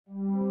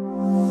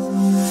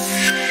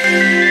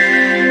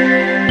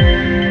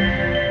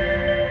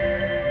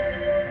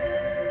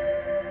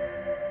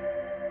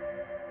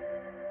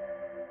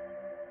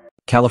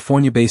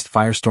California-based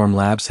Firestorm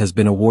Labs has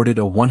been awarded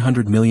a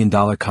 $100 million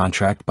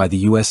contract by the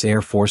U.S.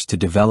 Air Force to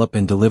develop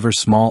and deliver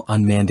small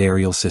unmanned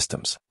aerial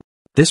systems.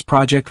 This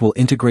project will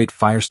integrate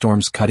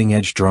Firestorm's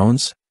cutting-edge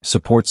drones,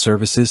 support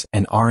services,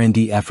 and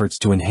R&D efforts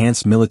to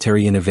enhance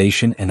military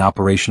innovation and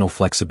operational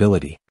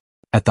flexibility.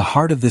 At the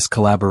heart of this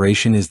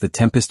collaboration is the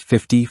Tempest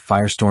 50,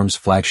 Firestorm's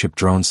flagship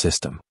drone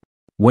system.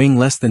 Weighing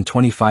less than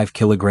 25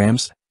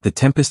 kilograms, the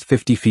Tempest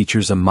 50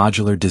 features a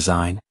modular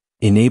design,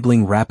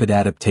 enabling rapid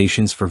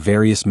adaptations for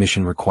various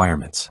mission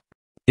requirements.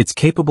 It's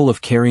capable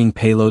of carrying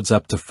payloads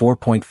up to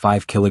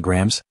 4.5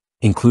 kilograms,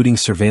 including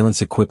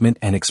surveillance equipment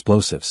and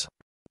explosives.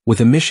 With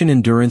a mission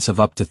endurance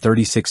of up to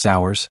 36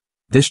 hours,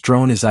 this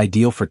drone is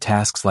ideal for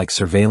tasks like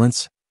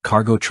surveillance,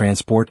 cargo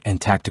transport, and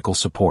tactical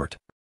support.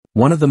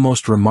 One of the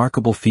most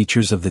remarkable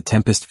features of the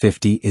Tempest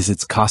 50 is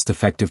its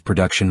cost-effective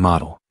production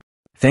model.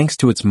 Thanks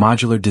to its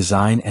modular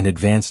design and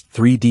advanced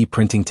 3D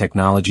printing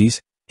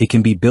technologies, it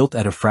can be built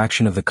at a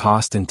fraction of the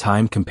cost and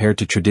time compared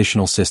to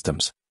traditional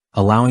systems,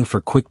 allowing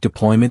for quick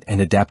deployment and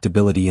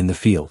adaptability in the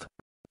field.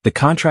 The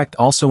contract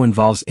also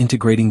involves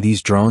integrating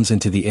these drones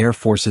into the Air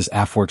Force's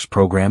AFWERX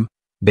program,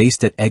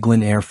 based at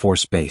Eglin Air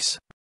Force Base.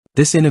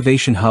 This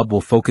innovation hub will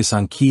focus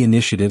on key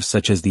initiatives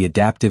such as the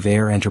Adaptive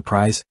Air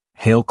Enterprise,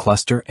 HALE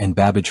Cluster, and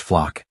Babbage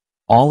Flock,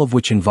 all of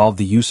which involve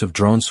the use of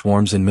drone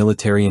swarms in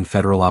military and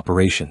federal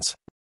operations.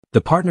 The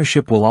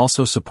partnership will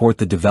also support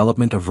the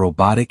development of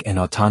robotic and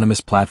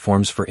autonomous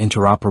platforms for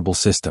interoperable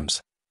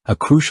systems, a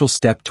crucial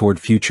step toward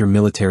future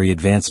military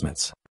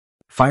advancements.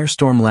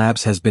 Firestorm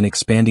Labs has been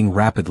expanding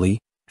rapidly,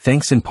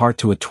 thanks in part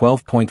to a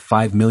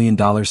 $12.5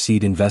 million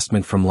seed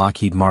investment from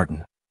Lockheed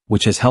Martin,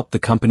 which has helped the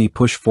company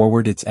push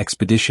forward its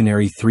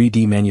expeditionary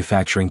 3D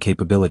manufacturing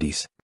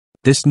capabilities.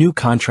 This new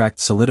contract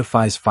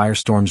solidifies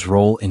Firestorm's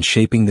role in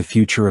shaping the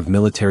future of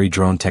military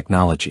drone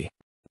technology.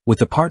 With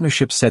the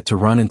partnership set to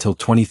run until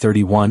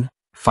 2031,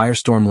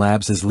 Firestorm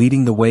Labs is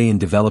leading the way in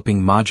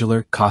developing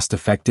modular,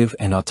 cost-effective,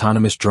 and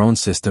autonomous drone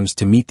systems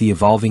to meet the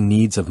evolving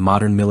needs of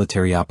modern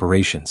military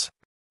operations.